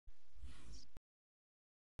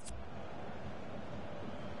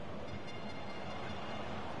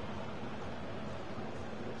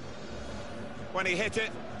when he hit it.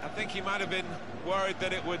 I think he might have been worried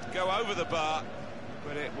that it would go over the bar,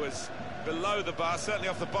 but it was below the bar, certainly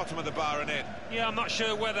off the bottom of the bar and in. Yeah, I'm not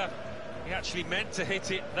sure whether he actually meant to hit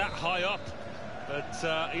it that high up,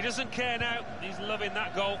 but he doesn't care now. He's loving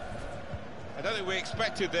that goal. I don't think we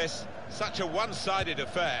expected this, such a one-sided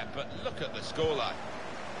affair, but look at the scoreline.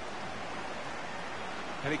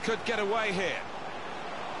 And he could get away here.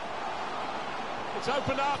 It's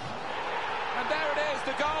opened up, and there it is,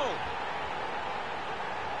 the goal.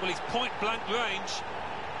 Well, he's point-blank range,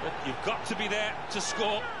 but you've got to be there to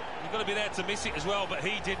score. You've got to be there to miss it as well, but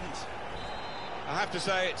he didn't. I have to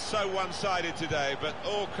say, it's so one-sided today, but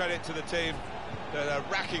all credit to the team that are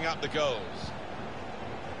racking up the goals.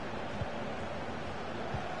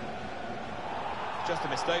 Just a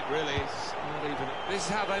mistake, really. It's not even... This is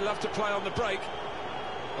how they love to play on the break.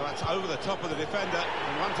 Well, that's over the top of the defender,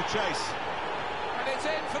 and one to chase. And it's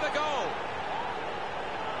in for the goal.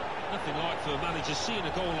 Nothing like for a manager seeing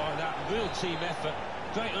a goal like that. Real team effort.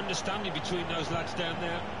 Great understanding between those lads down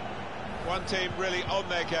there. One team really on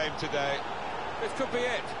their game today. This could be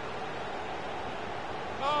it.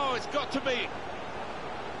 Oh, it's got to be.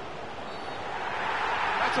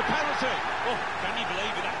 That's a penalty. Oh, can you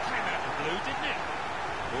believe it? That came out of the blue, didn't it?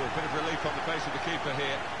 Oh, a bit of relief on the face of the keeper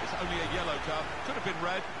here. It's only a yellow card. Could have been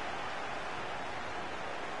red.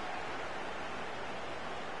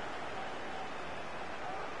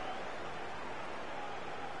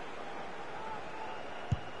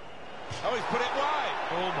 Oh, he's put it wide.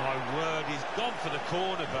 Oh, my word, he's gone for the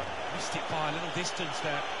corner, but missed it by a little distance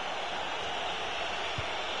there.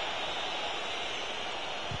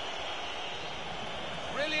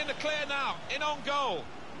 Really in the clear now, in on goal.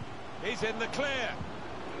 He's in the clear.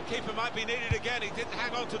 The keeper might be needed again, he didn't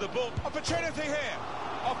hang on to the ball. Opportunity here,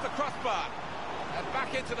 off the crossbar, and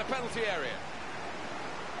back into the penalty area.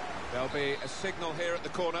 There'll be a signal here at the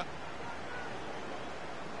corner.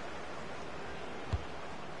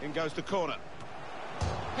 In goes the corner.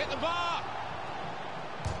 Hit the bar!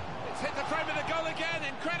 It's hit the frame of the goal again,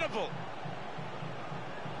 incredible!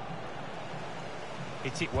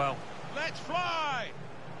 Hit it well. Let's fly!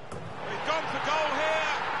 He's gone for goal here,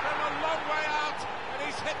 from a long way out, and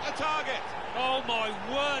he's hit the target. Oh, my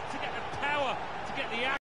word, to get the power, to get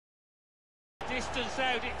the distance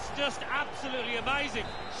out, it's just absolutely amazing.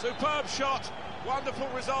 Superb shot, wonderful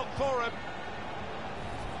result for him.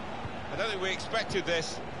 I don't think we expected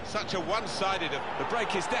this. Such a one-sided... The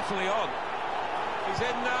break is definitely on. He's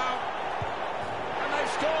in now. And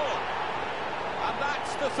they've scored. And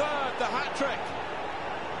that's the third, the hat-trick.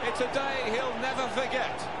 It's a day he'll never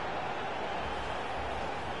forget.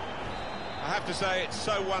 I have to say, it's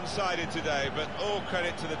so one-sided today, but all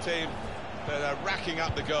credit to the team that are racking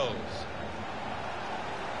up the goals.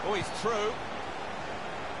 Oh, he's through.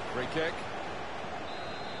 Free kick.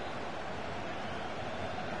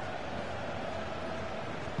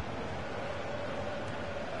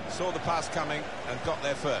 Saw the pass coming and got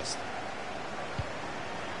there first.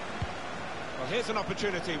 Well, here's an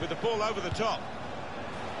opportunity with the ball over the top.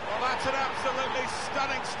 Well, that's an absolutely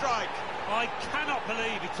stunning strike. I cannot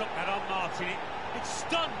believe he took that on, Martin. It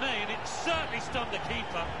stunned me, and it certainly stunned the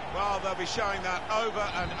keeper. Well, they'll be showing that over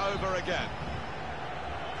and over again.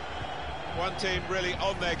 One team really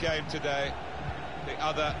on their game today, the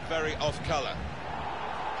other very off-colour.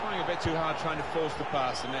 Trying a bit too hard, trying to force the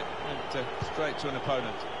pass, and it went straight to an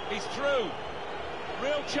opponent. He's through.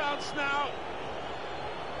 Real chance now.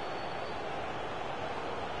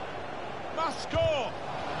 Must score.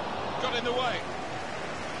 Got in the way.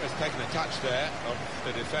 He's taken a touch there of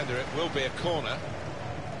the defender. It will be a corner.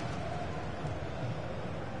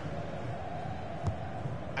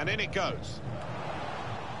 And in it goes.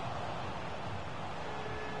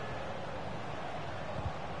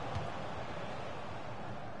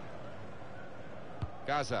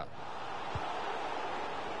 Gaza.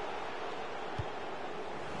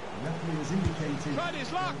 Tried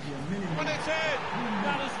his luck, and it's in.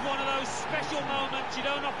 That is one of those special moments you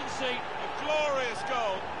don't often see. A glorious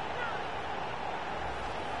goal.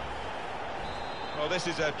 Well, this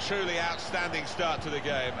is a truly outstanding start to the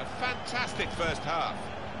game. A fantastic first half.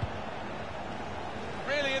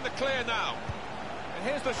 Really in the clear now. And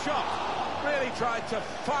here's the shot. Really tried to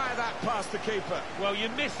fire that past the keeper. Well, you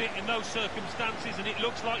miss it in those circumstances, and it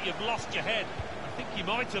looks like you've lost your head. I think you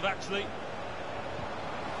might have, actually.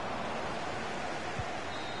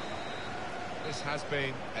 This has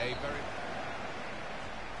been a very...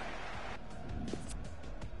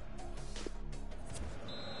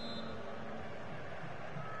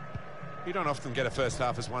 You don't often get a first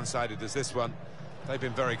half as one-sided as this one. They've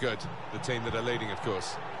been very good, the team that are leading, of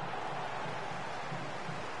course.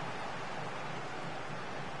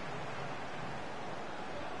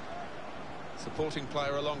 Supporting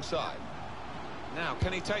player alongside. Now,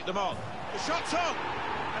 can he take them on? The shot's on!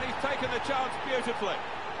 And he's taken the chance beautifully.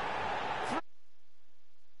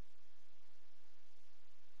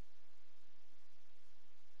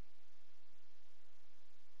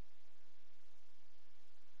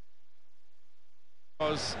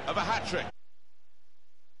 Of a hat-trick.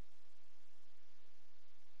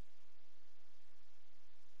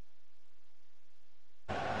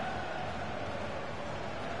 I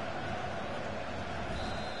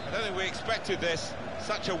don't think we expected this,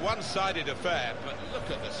 such a one-sided affair, but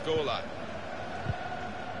look at the scoreline.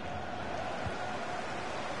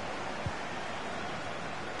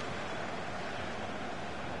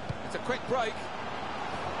 It's a quick break,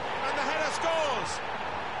 and the header scores!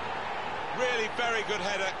 Really very good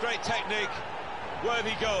header, great technique,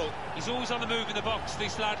 worthy goal. He's always on the move in the box,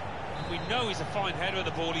 this lad. We know he's a fine header of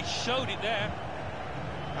the ball, he showed it there.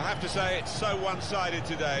 I have to say it's so one-sided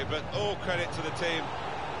today, but all credit to the team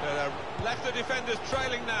that left the defenders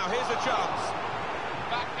trailing now. Here's a chance.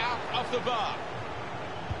 Back out of the bar.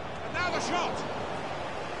 And now the shot.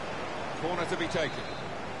 Corner to be taken.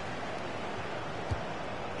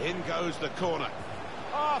 In goes the corner.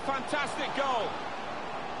 Oh, fantastic goal.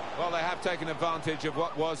 Well, they have taken advantage of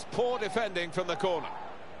what was poor defending from the corner.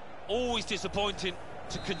 Always disappointing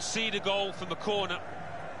to concede a goal from the corner,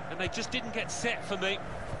 and they just didn't get set for me.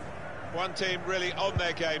 One team really on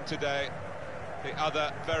their game today, the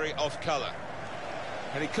other very off colour.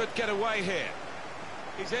 And he could get away here.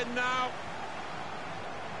 He's in now.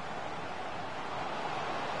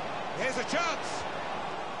 Here's a chance.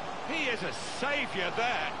 He is a saviour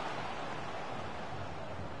there.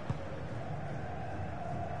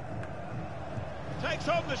 Takes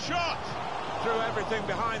on the shot. Threw everything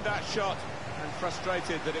behind that shot and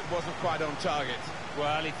frustrated that it wasn't quite on target.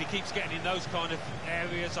 Well, if he keeps getting in those kind of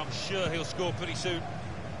areas, I'm sure he'll score pretty soon.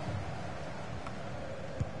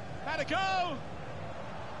 Had a go!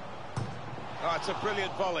 Oh, it's a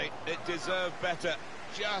brilliant volley. It deserved better.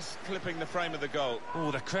 Just clipping the frame of the goal.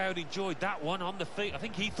 Oh, the crowd enjoyed that one on the feet. I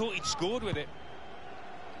think he thought he'd scored with it.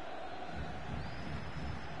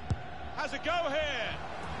 Has a go here.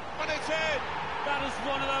 But it's in. That is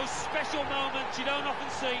one of those special moments you don't often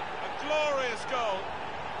see. A glorious goal.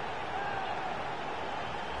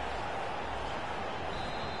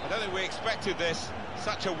 I don't think we expected this.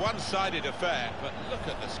 Such a one-sided affair, but look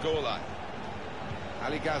at the scoreline.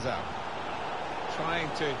 Ali Ghazal trying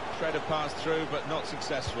to thread a pass through, but not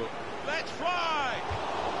successful. Let's fly!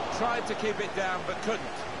 Tried to keep it down, but couldn't.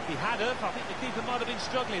 He had have. I think the keeper might have been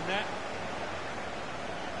struggling there.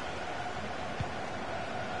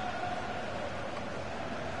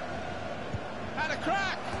 And a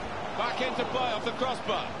crack! Back into play off the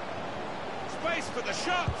crossbar. Space for the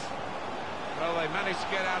shot! Well, they managed to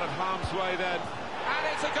get out of harm's way then. And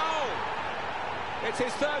it's a goal! It's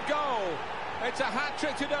his third goal. It's a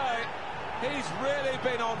hat-trick today. He's really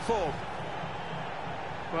been on form.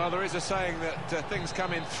 Well, there is a saying that things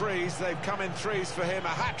come in threes. They've come in threes for him. A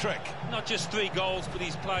hat-trick. Not just 3 goals, but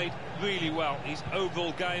he's played really well. His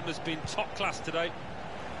overall game has been top class today.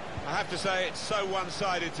 I have to say, it's so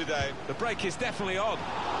one-sided today. The break is definitely on.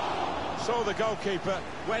 Saw the goalkeeper,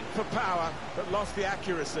 went for power, but lost the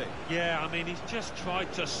accuracy. Yeah, I mean, he's just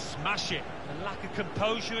tried to smash it. A lack of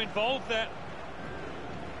composure involved there.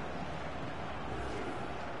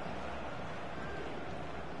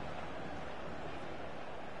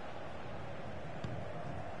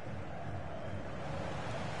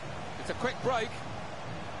 It's a quick break.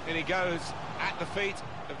 In he goes at the feet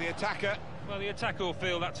of the attacker. Well, the attacker will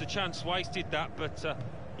feel that's a chance wasted, that, but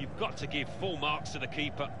you've got to give full marks to the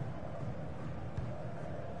keeper.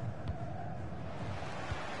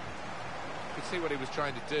 You can see what he was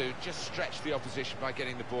trying to do, just stretch the opposition by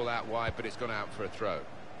getting the ball out wide, but it's gone out for a throw.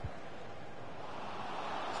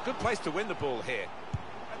 It's a good place to win the ball here.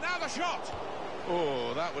 And now the shot!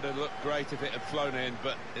 Oh, that would have looked great if it had flown in,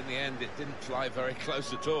 but in the end it didn't fly very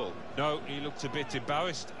close at all. No, he looked a bit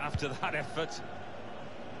embarrassed after that effort.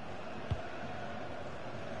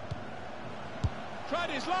 Tried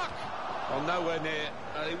his luck. Well, nowhere near.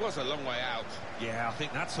 He was a long way out. Yeah, I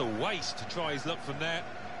think that's a waste to try his luck from there.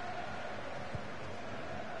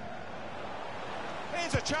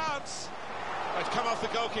 Here's a chance. It's come off the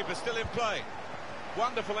goalkeeper, still in play.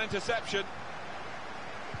 Wonderful interception.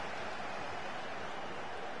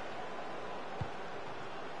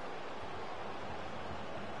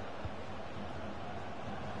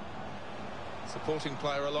 Supporting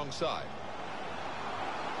player alongside.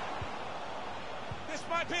 This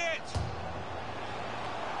might be it.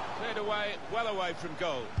 Cleared away, well away from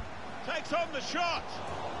goal. Takes on the shot.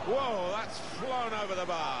 Whoa, that's flown over the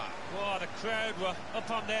bar. Oh, the crowd were up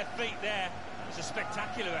on their feet there. It's a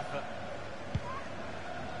spectacular effort.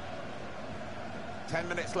 10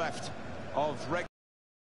 minutes left of regular.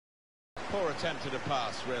 Poor attempt at a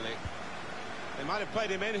pass, really. They might have played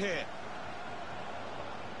him in here.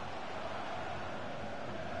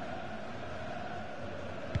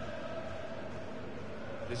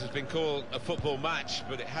 This has been called a football match,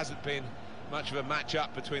 but it hasn't been much of a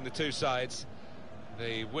match-up between the two sides.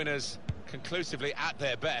 The winners conclusively at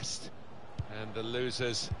their best, and the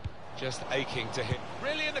losers just aching to hit.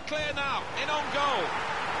 Really in the clear now, in on goal.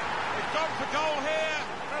 He's gone for goal here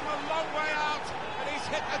from a long way out, and he's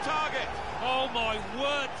hit the target. Oh my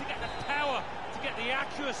word, to get the power, to get the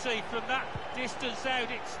accuracy from that distance out,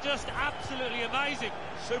 it's just absolutely amazing.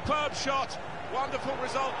 Superb shot, wonderful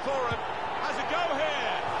result for him. Has a go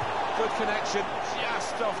here. Good connection,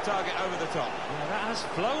 just off target over the top. Yeah, that has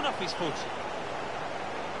flown off his foot.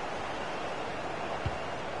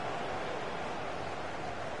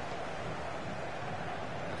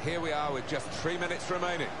 And here we are with just 3 minutes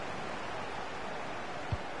remaining.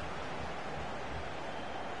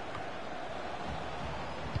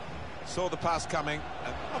 Saw the pass coming.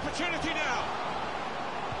 Opportunity now.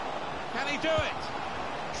 Can he do it?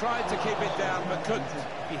 Tried to keep it down, but couldn't.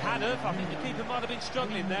 He had have. I think the keeper might have been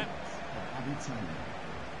struggling there.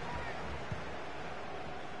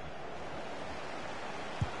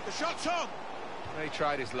 The shot's on. He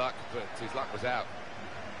tried his luck, but his luck was out.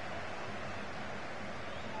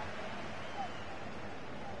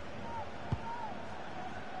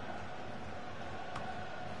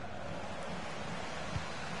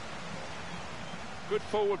 Good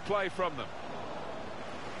forward play from them.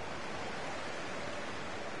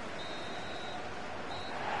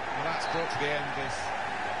 Well, that's brought to the end this.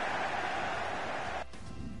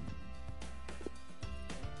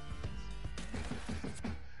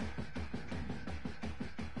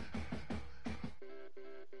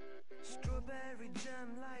 Strawberry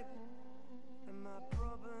jam like, and my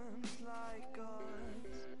problems like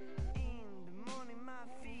guns. In the morning my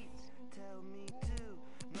feet tell me to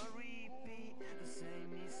not repeat the same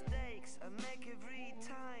mistakes I make every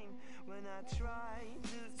time when I try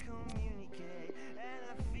to communicate, and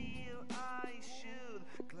I feel I should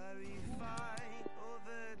clarify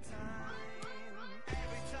over time.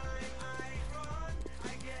 Every time I run, I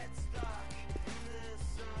get stuck in the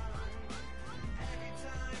sun. Every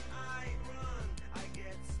time I run, I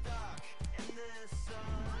get stuck in the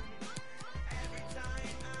sun. Every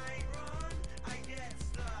time I run, I get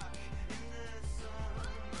stuck in the sun.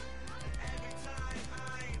 Every time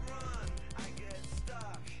I run, I get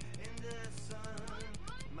stuck in the sun.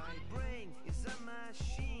 My brain is a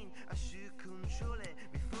machine, I should control it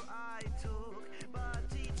before I talk. But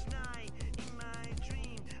each night in my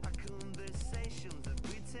dream, our conversations are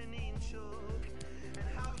written in chalk. And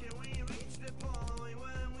how can we reach the point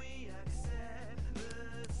when we accept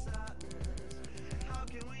the sadness? How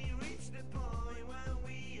can we reach the point when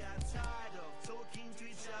we are tired of talking to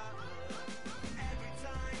each other? Every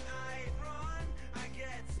time I run, I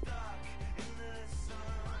get stuck in the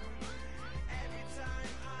sun. Every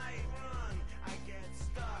time I run, I get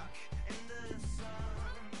stuck in the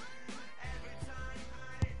sun. Every time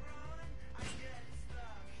I run, I get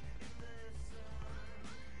stuck in the sun.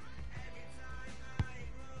 Every time I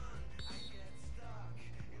run, I get stuck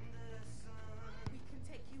in the sun. We can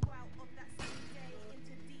take you out of that sunny day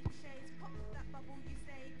into deep shades. Pop that bubble you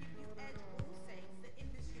say, give you edge all saints. The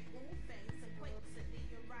industry all faints and quakes at the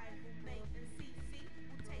arrival. Mate and CC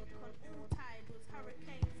will take on all titles,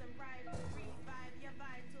 hurricanes and rivals. Revive your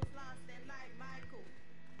vitals, last then like Michael.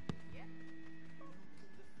 Yeah.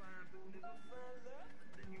 Never find love,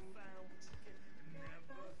 then you find what you can.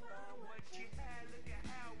 Never find what you had. Look at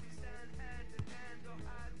how we stand hand in hand. Don't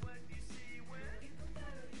hide what you see when you can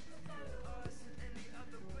follow us in any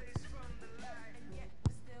other place from the light. And yet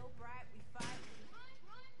we're still bright, we fight.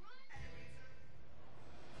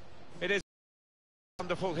 It is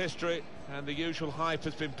wonderful history, and the usual hype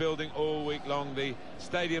has been building all week long. The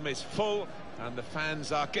stadium is full, and the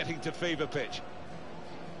fans are getting to fever pitch.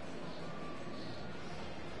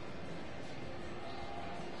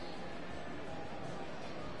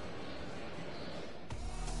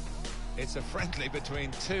 It's a friendly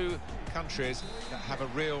between two countries that have a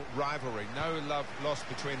real rivalry. No love lost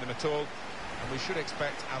between them at all. And we should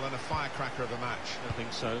expect, Alan, a firecracker of a match. I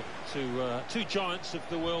think so. Two giants of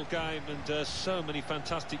the world game, and so many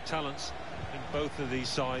fantastic talents in both of these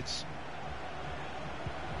sides.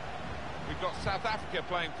 We've got South Africa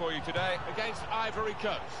playing for you today against Ivory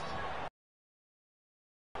Coast.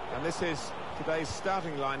 And this is today's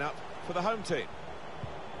starting lineup for the home team.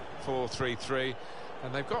 4-3-3,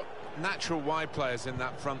 and they've got natural wide players in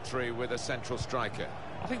that front three with a central striker.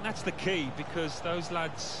 I think that's the key, because those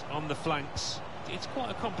lads on the flanks, it's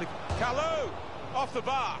quite a complicated... Kalou, off the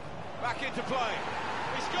bar, back into play.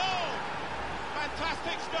 He scored!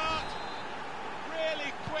 Fantastic start.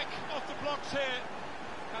 Really quick off the blocks here.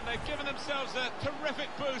 And they've given themselves a terrific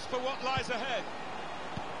boost for what lies ahead.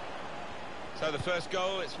 So the first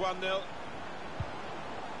goal, it's 1-0.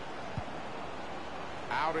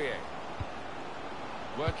 Aurier.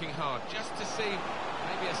 Working hard just to see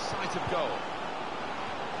maybe a sight of goal.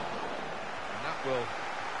 And that will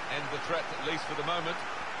end the threat, at least for the moment.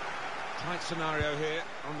 Tight scenario here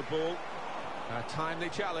on the ball. A timely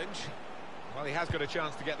challenge. Well, he has got a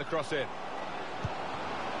chance to get the cross in.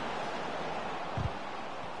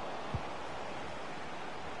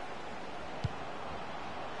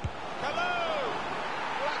 Kalou!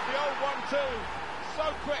 Well, that's the old 1-2. So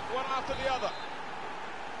quick, one after the other.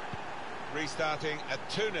 Restarting at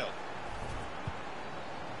 2-0.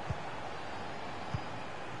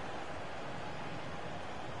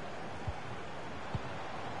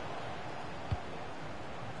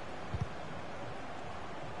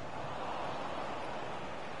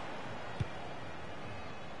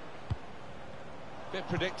 Bit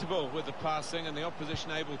predictable with the passing, and the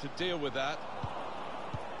opposition able to deal with that.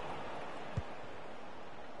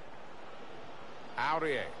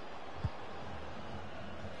 Aurier.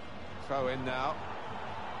 Throw in now.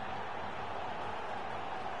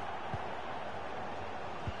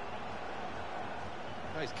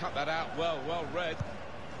 Oh, he's cut that out well read.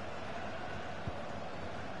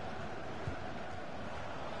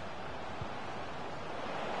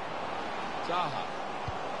 Zaha.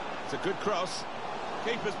 It's a good cross.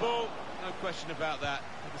 Keeper's ball, no question about that.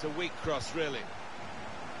 It was a weak cross, really.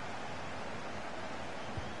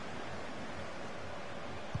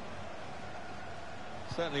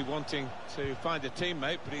 Certainly wanting to find a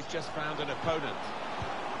teammate, but he's just found an opponent.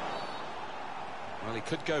 Well, he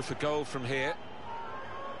could go for goal from here.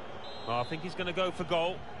 Well, I think he's going to go for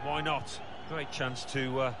goal. Why not? Great chance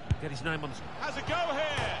to get his name on the... Has a go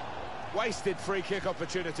here! Wasted free kick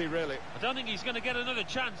opportunity, really. I don't think he's going to get another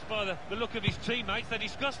chance by the look of his teammates. They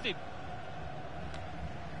discussed him.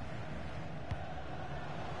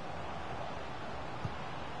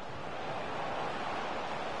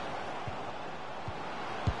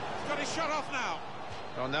 He's got his shot off now.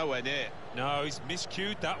 Oh, nowhere near. No, he's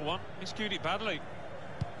miscued that one. Miscued it badly.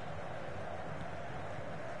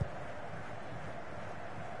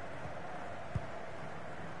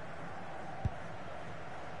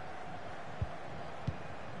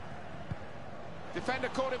 Defender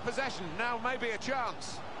caught in possession, now maybe a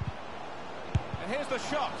chance. And here's the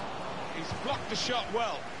shot. He's blocked the shot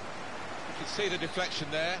well. You can see the deflection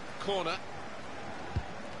there, corner.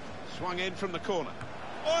 Swung in from the corner.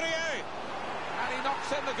 Aurier! And he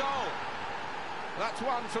knocks in the goal. That's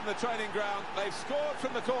one from the training ground. They've scored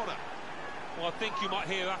from the corner. Well, I think you might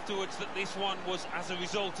hear afterwards that this one was as a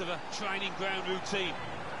result of a training ground routine.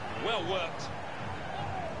 Well worked.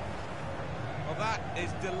 Well, that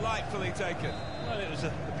is delightfully taken. Well, it was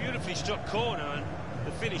a beautifully struck corner, and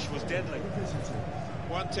the finish was deadly.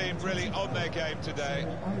 One team really on their game today,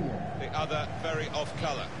 the other very off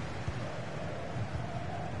colour.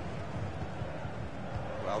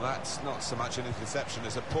 Well, that's not so much an interception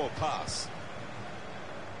as a poor pass.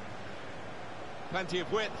 Plenty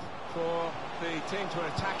of width for the team to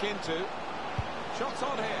attack into. Shots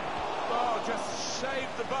on here. Oh, just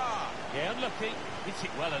shaved the bar. Yeah, unlucky. Hits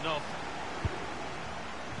it well enough.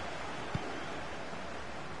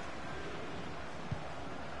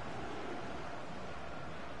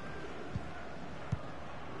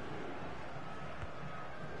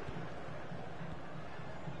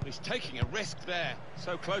 He's taking a risk there,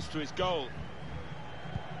 so close to his goal.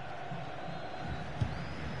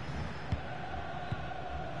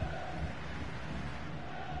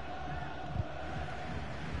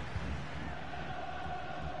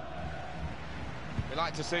 We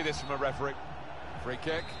like to see this from a referee. Free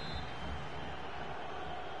kick.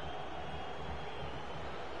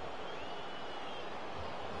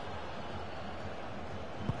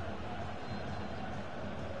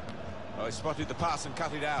 Oh, he spotted the pass and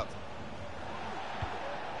cut it out.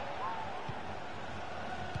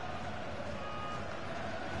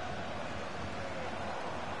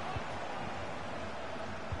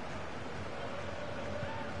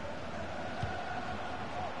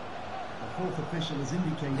 The fourth official has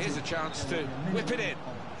indicated... Here's a chance to whip it in.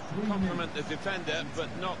 Compliment the defender, but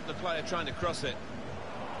not the player trying to cross it.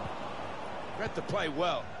 Read the play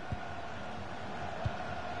well.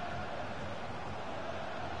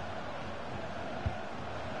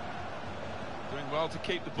 Doing well to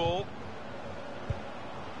keep the ball.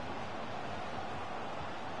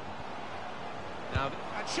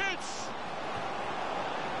 Shoots!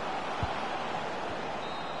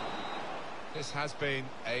 This has been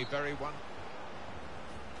a very one.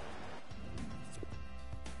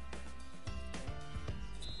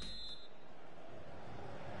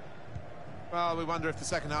 Well, we wonder if the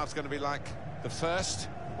second half's going to be like the first,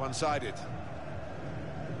 one-sided.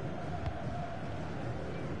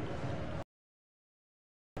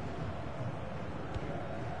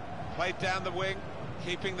 Played down the wing,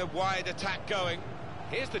 keeping the wide attack going.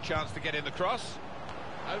 Here's the chance to get in the cross.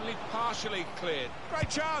 Only partially cleared. Great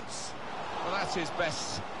chance! Well, that's his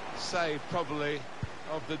best save, probably,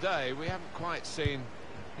 of the day. We haven't quite seen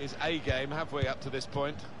his A game, have we, up to this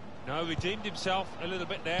point? No, redeemed himself a little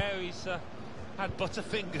bit there. He's had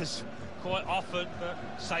butterfingers quite often, but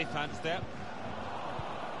safe hands there.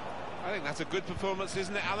 I think that's a good performance,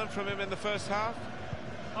 isn't it, Alan, from him in the first half?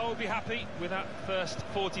 I would be happy with that first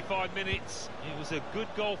 45 minutes. It was a good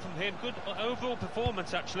goal from him, good overall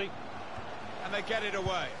performance, actually. And they get it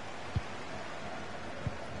away.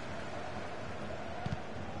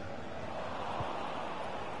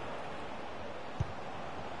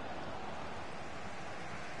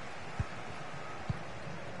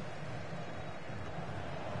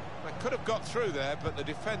 They could have got through there, but the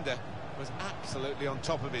defender was absolutely on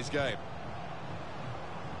top of his game.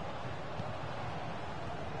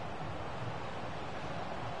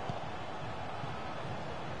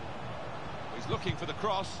 He's looking for the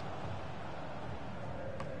cross.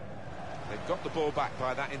 They've got the ball back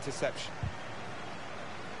by that interception.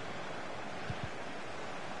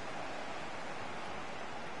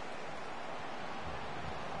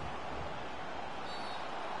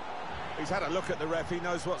 He's had a look at the ref, he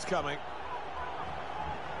knows what's coming.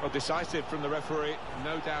 Well, decisive from the referee,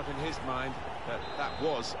 no doubt in his mind that that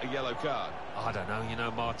was a yellow card. I don't know, you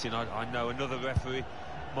know, Martin, I know another referee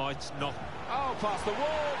might not. Oh, past the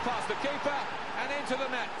wall, past the keeper, and into the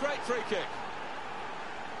net. Great free kick.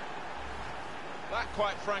 That,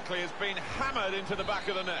 quite frankly, has been hammered into the back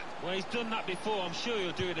of the net. Well, he's done that before, I'm sure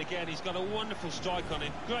he'll do it again. He's got a wonderful strike on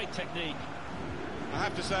him, great technique. I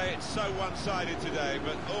have to say, it's so one-sided today,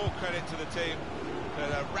 but all credit to the team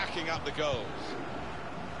that are racking up the goals.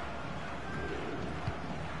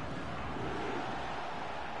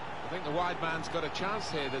 I think the wide man's got a chance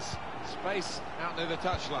here. There's space out near the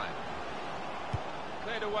touchline.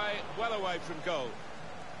 Cleared away, well away from goal.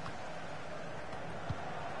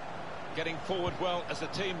 Getting forward well as a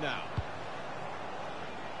team now.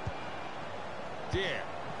 Dear.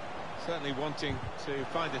 Certainly wanting to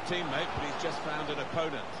find a teammate, but he's just found an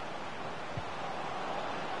opponent.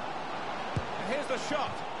 And here's the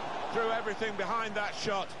shot. Threw everything behind that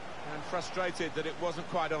shot and frustrated that it wasn't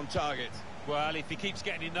quite on target. Well, if he keeps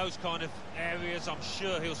getting in those kind of areas, I'm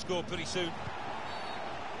sure he'll score pretty soon.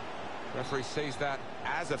 Referee sees that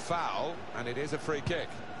as a foul, and it is a free kick.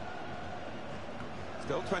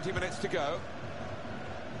 Still 20 minutes to go.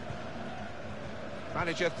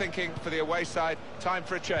 Manager thinking for the away side, time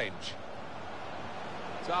for a change.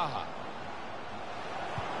 Zaha.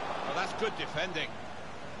 Well, that's good defending.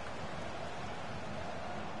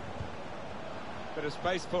 Bit of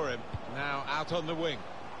space for him. Now out on the wing.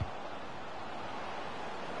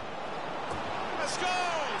 And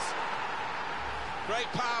scores! Great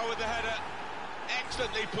power with the header.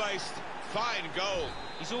 Excellently placed. Fine goal.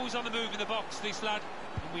 He's always on the move in the box, this lad.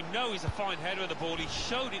 And we know he's a fine header of the ball. He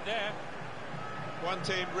showed it there. One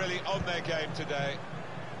team really on their game today,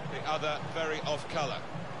 the other very off colour.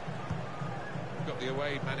 Got the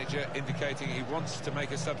away manager indicating he wants to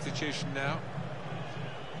make a substitution now.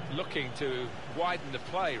 Looking to widen the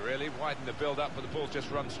play, really, widen the build-up, but the ball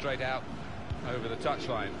just runs straight out over the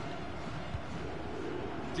touchline.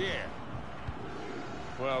 Dear.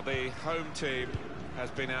 Well, the home team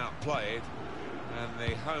has been outplayed, and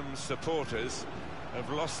the home supporters have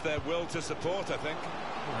lost their will to support, I think.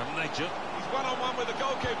 Well, haven't they, Joe? One-on-one with the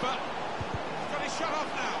goalkeeper. He's got his shot off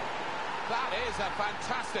now. That is a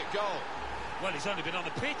fantastic goal. Well, he's only been on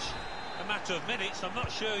the pitch a matter of minutes. I'm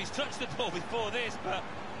not sure he's touched the ball before this, but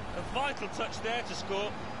a vital touch there to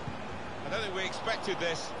score. I don't think we expected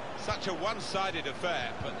this. Such a one-sided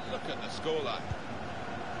affair, but look at the scoreline.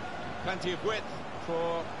 Plenty of width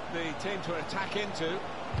for the team to attack into.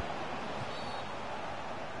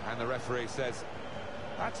 And the referee says,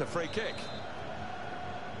 that's a free kick.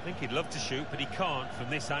 I think he'd love to shoot, but he can't from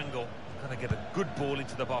this angle. Got to get a good ball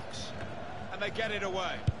into the box. And they get it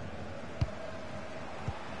away.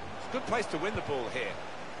 It's a good place to win the ball here.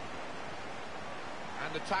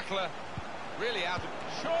 And the tackler really out of...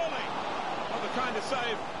 Surely! Not the kind of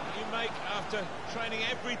save you make after training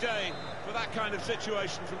every day for that kind of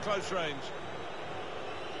situation from close range.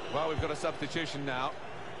 Well, we've got a substitution now.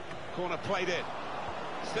 Corner played in.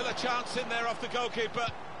 Still a chance in there off the goalkeeper.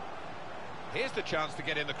 Here's the chance to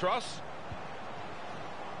get in the cross.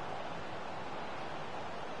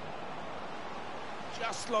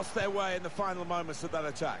 Just lost their way in the final moments of that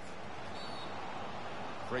attack.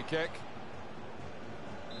 Free kick.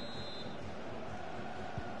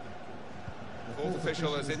 The fourth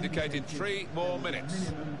official has indicated 3 more minutes.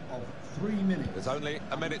 Minimum of 3 minutes. There's only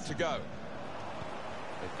a minute to go.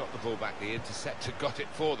 They've got the ball back. The interceptor got it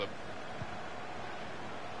for them.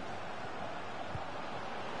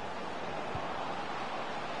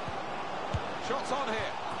 Shots on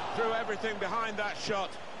here. Threw everything behind that shot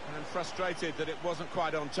and frustrated that it wasn't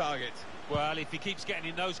quite on target. Well, if he keeps getting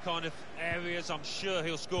in those kind of areas, I'm sure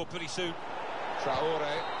he'll score pretty soon. Traore.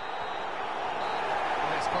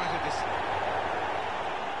 And it's quite a distance.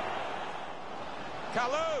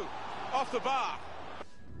 Kalou off the bar.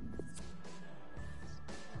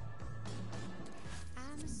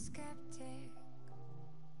 I'm a skeptic,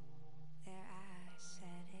 their eyes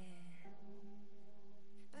set in.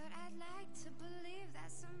 But I'd like to believe that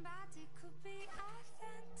somebody could be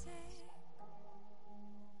authentic.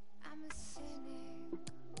 I'm a cynic,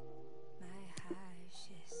 my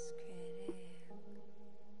harshest critic.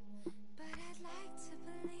 But I'd like to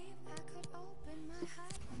believe I could open my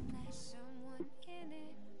heart and let someone in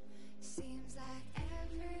it. Seems like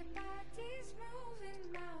everybody's moving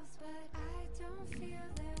mouths, but I don't feel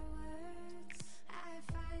their words. I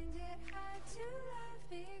find it hard to love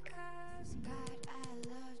because God, I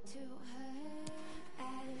love to hurt.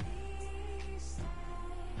 At least I'm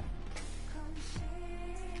consistent.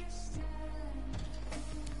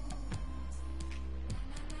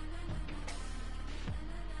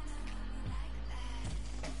 Like that.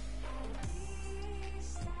 At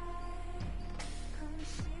least I'm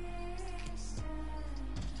consistent.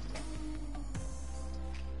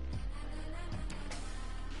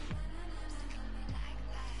 Like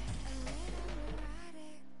that. A little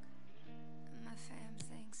neurotic. My fam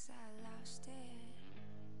thinks I lost it.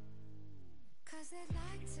 'Cause they'd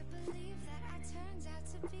like to believe that I turned out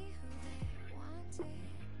to be who they wanted.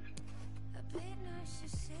 A bit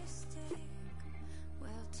narcissistic.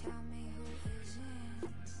 Well, tell me who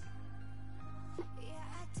isn't.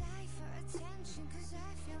 Yeah, I die for attention 'cause I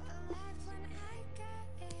feel alive when I get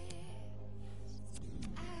it.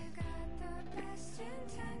 I got the best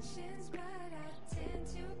intentions, but I tend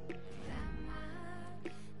to them up.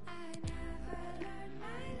 I never learned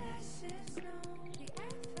my lessons, no, the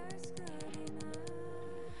effort's good enough.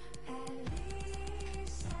 At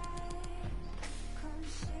least I'm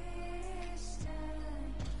consistent.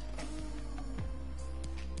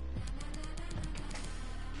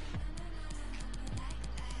 Like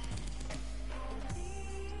that. At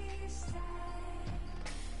least I'm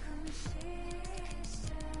consistent.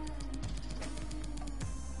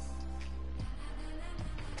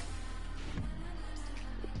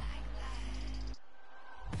 Like that.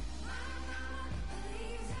 My mama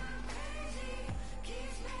believes I'm crazy,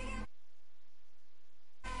 keeps making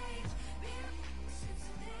age. Since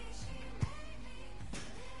the day she made me,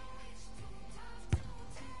 little witch too tough to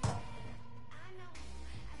take. I know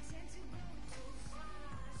I tend to go too far.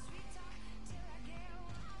 Sweet talk till I get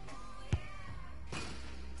what I want, yeah.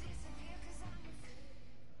 Disappear 'cause I'm a fool.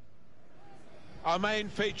 Our main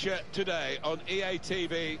feature today on EA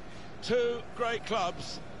TV, 2 great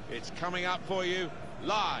clubs. It's coming up for you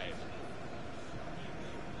live.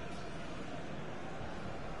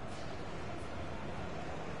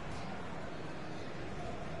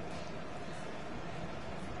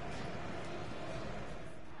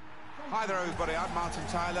 Hi there everybody, I'm Martin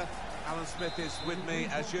Tyler. Alan Smith is with me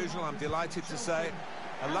as usual. I'm delighted to say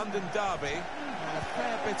a London derby and a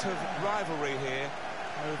fair bit of rivalry here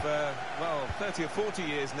over, well, 30 or 40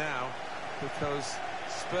 years now, because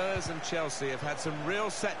Spurs and Chelsea have had some real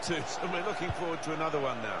set-tos and we're looking forward to another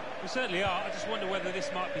one now. We certainly are. I just wonder whether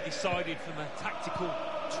this might be decided from a tactical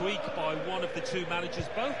tweak by one of the two managers.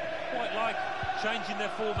 Both quite like changing their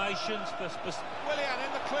formations. But Willian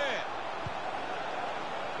in the clear.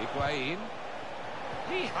 Higuain.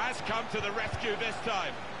 He has come to the rescue this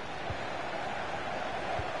time.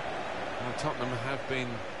 Well, Tottenham have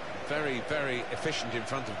been very, very efficient in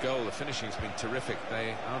front of goal. The finishing's been terrific.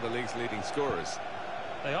 They are the league's leading scorers.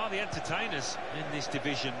 they are the entertainers in this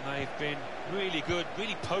division. They've been really good,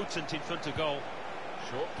 really potent in front of goal.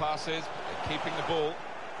 Short passes, but they're keeping the ball.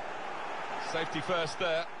 Safety first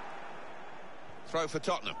there. Throw for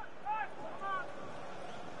Tottenham.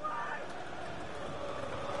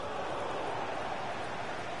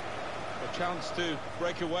 A chance to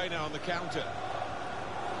break away now on the counter.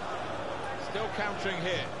 Still countering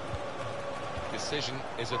here. Decision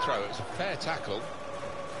is a throw. It's a fair tackle.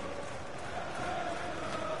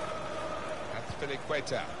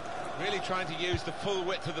 Azpilicueta. Really trying to use the full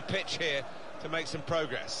width of the pitch here to make some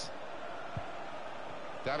progress.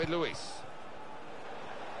 David Luiz.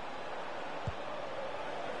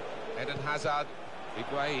 Eden Hazard.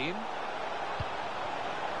 Higuain.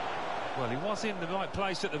 Well, he was in the right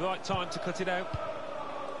place at the right time to cut it out.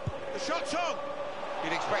 The shot's on!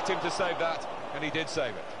 You'd expect him to save that, and he did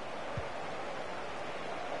save it.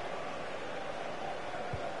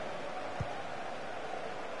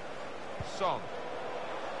 Son.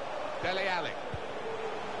 Dele Alli.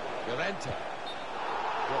 Llorente.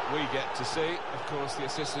 What we get to see, of course the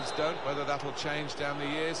assistants don't. Whether that'll change down the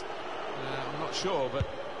years, I'm not sure, but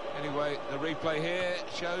anyway, the replay here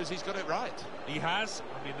shows he's got it right. He has.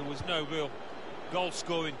 I mean, there was no real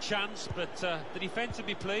goal-scoring chance, but the defence would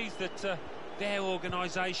be pleased that their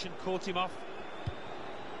organisation caught him off.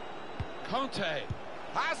 Conte.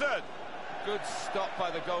 Hazard. Good stop by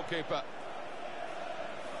the goalkeeper.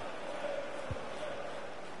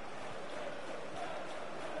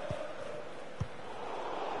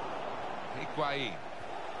 Higuain.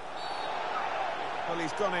 Well,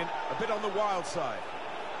 he's gone in a bit on the wild side.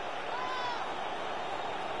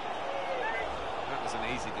 That was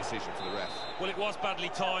an easy decision for the ref. Well, it was badly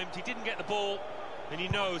timed. He didn't get the ball, and he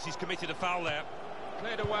knows he's committed a foul there.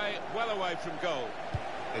 Cleared away, well away from goal.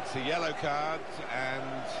 It's a yellow card,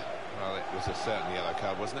 and, well, it was a certain yellow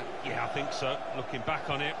card, wasn't it? Yeah, I think so. Looking back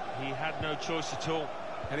on it, he had no choice at all.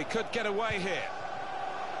 And he could get away here.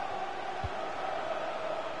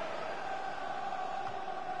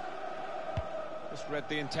 Just read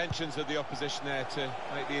the intentions of the opposition there to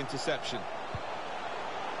make the interception.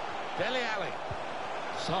 Dele Alli.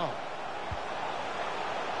 Son.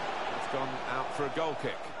 It's gone out for a goal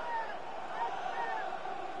kick.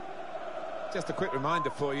 Just a quick reminder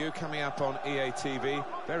for you, coming up on EA TV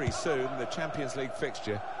very soon, the Champions League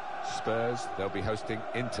fixture. Spurs, they'll be hosting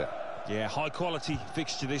Inter. Yeah, high-quality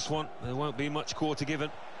fixture, this one. There won't be much quarter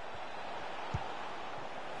given.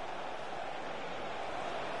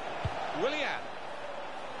 Willian.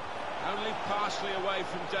 Only partially away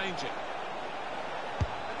from danger.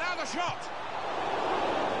 And now the shot!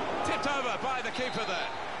 Tipped over by the keeper there.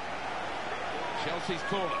 Chelsea's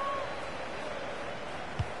corner.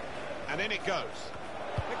 And in it goes.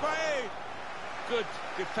 Higuain! Good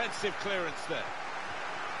defensive clearance there.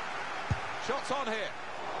 Shots on here.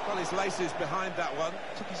 Well, his laces behind that one.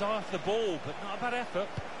 Took his eye off the ball, but not a bad effort.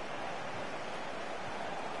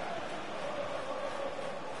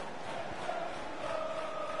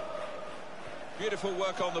 Beautiful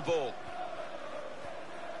work on the ball.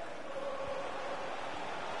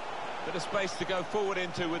 Bit of space to go forward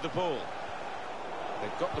into with the ball.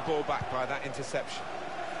 They've got the ball back by that interception.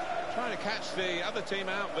 Trying to catch the other team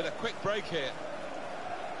out with a quick break here.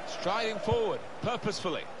 Striding forward,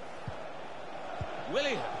 purposefully.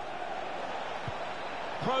 Willian.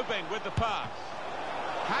 Probing with the pass.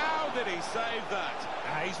 How did he save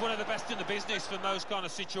that? He's one of the best in the business from those kind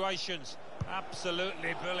of situations.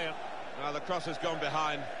 Absolutely brilliant. Well, the cross has gone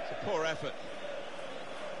behind. It's a poor effort.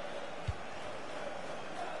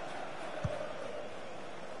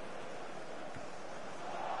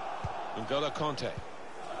 N'Golo Conte.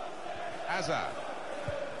 Hazard.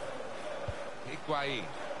 Higuain.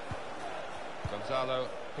 Gonzalo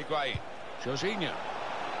Higuain. Jorginho.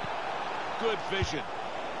 Good vision.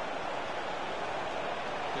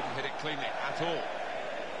 Didn't hit it cleanly at all.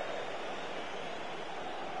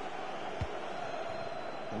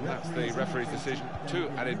 That's the referee's decision. 2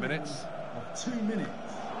 added minutes. Of 2 minutes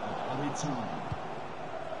of added time.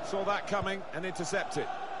 Saw that coming and intercepted.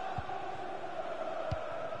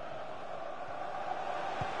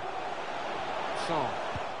 Son.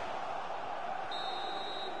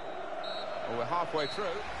 Well, we're halfway through.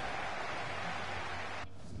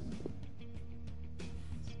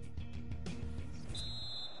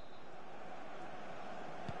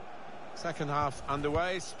 Second half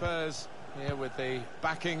underway. Spurs here with the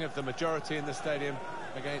backing of the majority in the stadium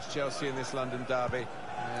against Chelsea in this London derby.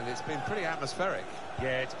 And it's been pretty atmospheric.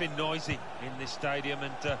 Yeah, it's been noisy in this stadium,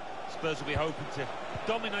 and Spurs will be hoping to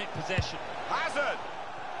dominate possession. Hazard!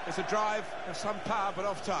 It's a drive of some power, but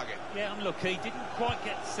off target. Yeah, unlucky. Didn't quite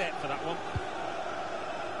get set for that one.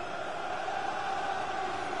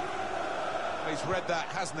 He's read that,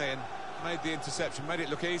 hasn't he, and made the interception. Made it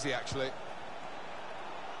look easy, actually.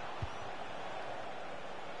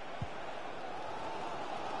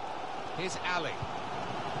 Here's Ali.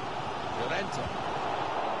 Llorente.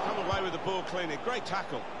 Come away with the ball cleanly. Great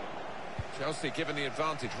tackle. Chelsea given the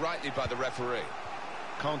advantage rightly by the referee.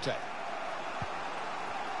 Conte.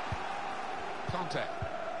 Conte.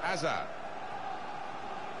 Hazard.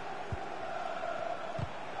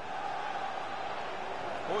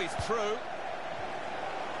 Oh, he's through.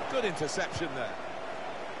 Good interception there.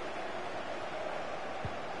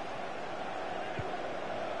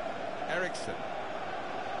 Ericsson.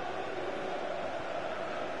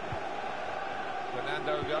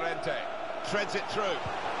 Fernando Llorente treads it through.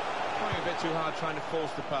 Trying a bit too hard, trying to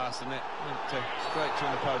force the pass, and it went straight to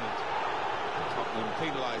an opponent. Tottenham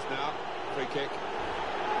penalised now. Free kick.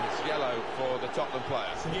 It's yellow for the Tottenham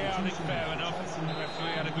player. Yeah, I think fair enough. The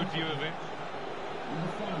referee had a good view of it.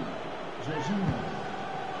 Number 5, Jorginho.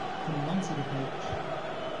 Coming onto the pitch.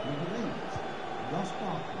 Number 8, Ross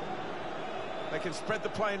Barkley. They can spread the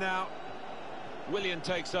play now. Willian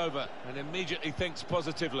takes over and immediately thinks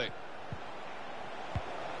positively.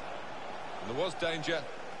 And there was danger,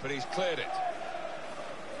 but he's cleared it.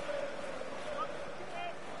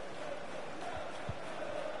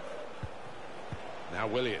 Now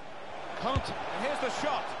Willian. Can't. And here's the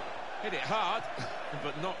shot. Hit it hard,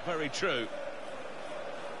 but not very true.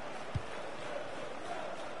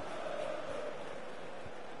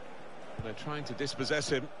 They're trying to dispossess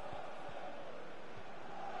him.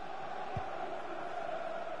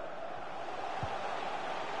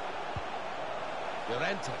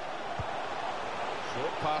 Llorente.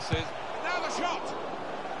 Short passes. Now the shot!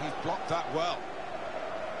 He's blocked that well.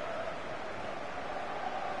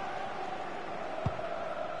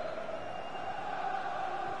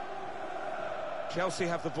 Chelsea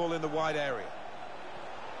have the ball in the wide area.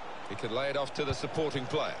 He can lay it off to the supporting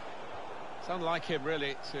player. It's unlike him,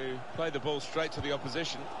 really, to play the ball straight to the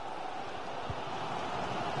opposition.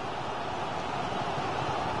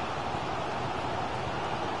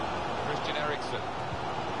 Christian Eriksen.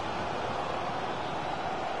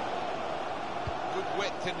 Good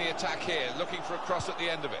width in the attack here, looking for a cross at the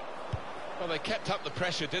end of it. Well, they kept up the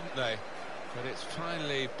pressure, didn't they? But it's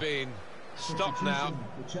finally been stopped now.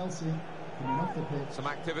 For Chelsea, coming off the pitch. Some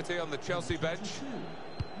activity on the Chelsea bench.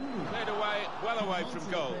 Cleared away, well away from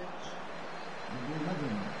goal. Number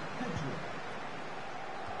 11, Pedro.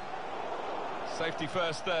 Safety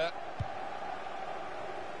first there.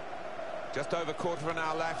 Just over quarter of an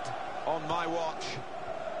hour left on my watch.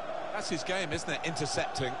 That's his game, isn't it?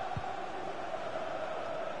 Intercepting.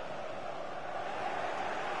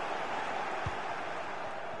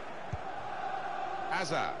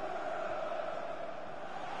 Hazard.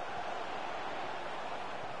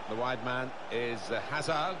 The wide man is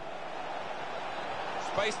Hazard.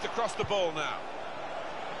 Spaced across the ball now.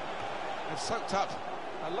 They've soaked up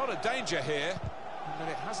a lot of danger here, but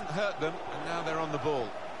it hasn't hurt them, and now they're on the ball.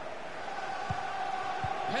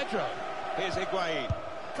 Pedro. Here's Higuain.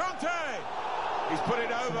 Conte! He's put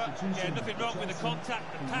it over. Yeah, nothing wrong with the contact,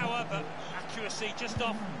 the power, but accuracy just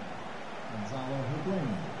off. Gonzalo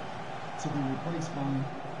Higuain to be replaced by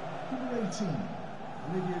number 18,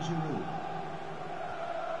 Olivier Giroud.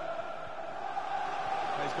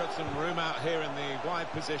 He's got some room out here in the wide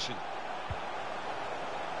position.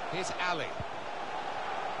 Here's Ali.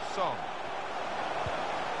 Son.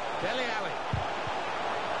 Dele Alli.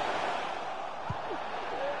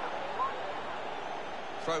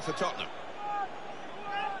 Throw for Tottenham.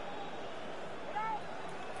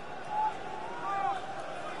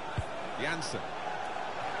 Janssen.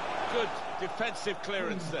 Good defensive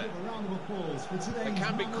clearance there. They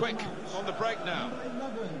can be quick on the break now.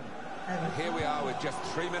 And here we are with just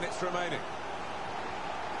 3 minutes remaining.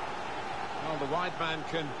 Well, the wide man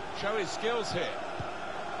can show his skills here.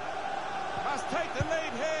 Must take the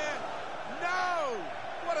lead here. No!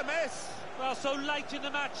 What a miss! Well, so late in the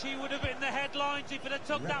match, he would have hit the headlines if he'd have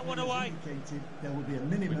took that one away. There will be a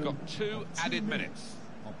minimum. We've got 2 added minutes.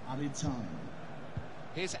 Of added time.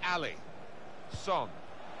 Here's Ali. Son.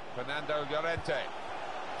 Fernando Llorente.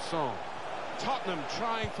 Son. Tottenham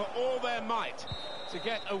trying for all their might to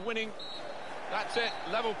get a winning. That's it.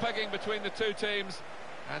 Level pegging between the two teams.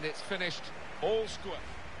 And it's finished all square.